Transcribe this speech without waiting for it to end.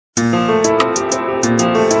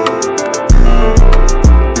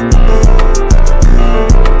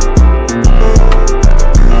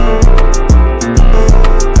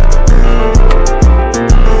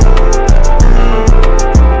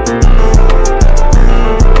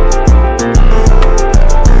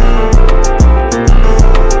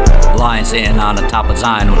on the top of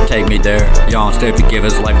Zion would take me there. Young Stiff, he give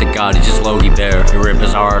his life to God, he just Logie Bear. He rip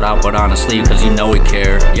his heart out, but on his sleeve, cause you know he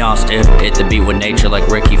care. Young Stiff, hit the beat with nature like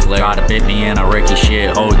Ricky+Flare. Try to bit me in a Ricky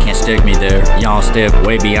shit, oh, he can't stick me there. Young Stiff,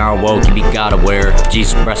 way beyond woke, he be God aware.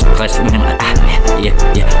 Jesus breast close up in my,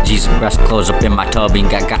 yeah. Jesus breast close up in my tub, he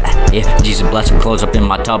got, yeah. Jesus bless him, close up in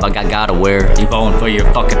my tub, I got God aware. You voting for your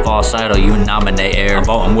fucking false idol, you nominate air. I'm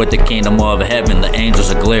voting with the kingdom of heaven, the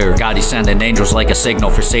angels are glare. God, he sending angels like a signal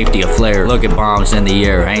for safety of flare. Look at bombs in the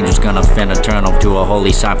air, angels gonna finna turn them to a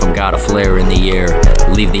holy sign from God, a flare in the air.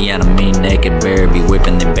 Leave the enemy naked bare, be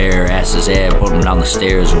whipping the bare asses head, put them down the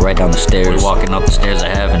stairs, right down the stairs. We walking up the stairs of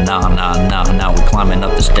heaven, nah, we climbing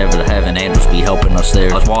up the stairs of heaven, angels be helping us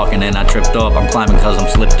there. I was walking and I tripped up, I'm climbing cause I'm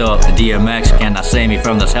slipped up. The DMX cannot save me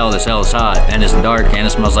from this hell is hot. And it's dark and it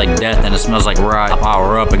smells like death and it smells like rot. I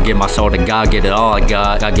power up and give my soul to God, get it all I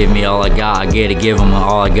got. God give me all I got, I get it, give him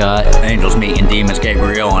all I got. Angels meeting demons,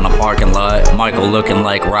 Gabriel in a parking lot. Michael looking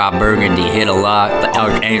like Rob Burgundy, hit a lot. The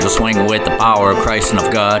archangel swinging with the power of Christ and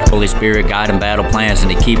of God. Holy Spirit guiding battle plans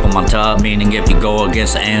and they keep them on top. Meaning if you go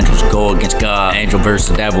against the angels, go against God. Angel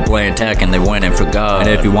versus devil playing tech and they winning for God. And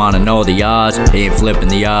if you wanna know the odds, he ain't flipping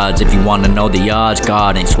the odds. If you wanna know the odds,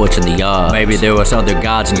 God ain't switching the odds. Maybe there was other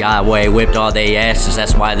gods and YAHWEH whipped all they asses.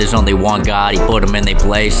 That's why there's only one God. He put them in their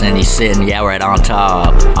place and he's sitting, yeah, right on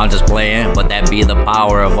top. I'm just playing, but that be the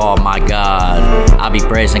power of all my God. I be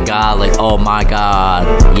praising God like, oh my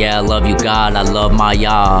God. Yeah, I love you, God, I love my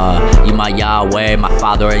Yah. You my YAHWEH, my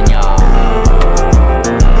Father and Yah.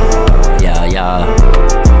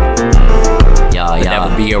 That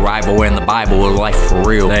would be a rival in the Bible with life for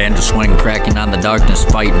real. The angel swing cracking on the darkness,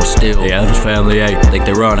 fighting still. Yeah, this family ain't think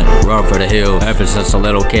they run for the hills. Ever since a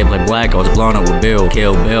little kid played black, I was blowing it with Bill.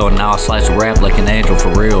 Kill Bill, now I slice a rap like an angel for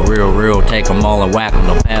real. Real, take them all and whack them,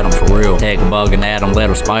 don't pat them for real. Take a bug and add them, let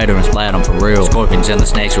them spider and splat them for real. Scorpions and the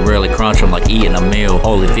snakes will really crunch them like eating a meal.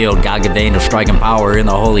 Holy field, God give the angel striking power in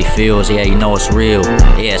the holy fields. Yeah, you know it's real.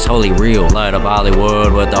 Yeah, it's holy real. Light up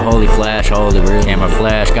Hollywood with the holy flash, holy real. Camera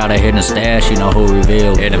flash, got a hidden stash, you know who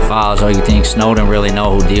revealed. Hidden files, all you think Snowden really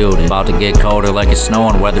know who dealed it. About to get colder like it's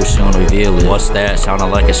snowing, weather soon reveal it. What's that? Sounding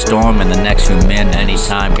like a storm in the next few minutes.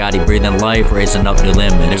 Anytime, God, he breathing life, raising up new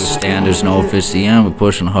limits. Never stand, there's no if it's the end, we're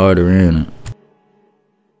pushing harder in it.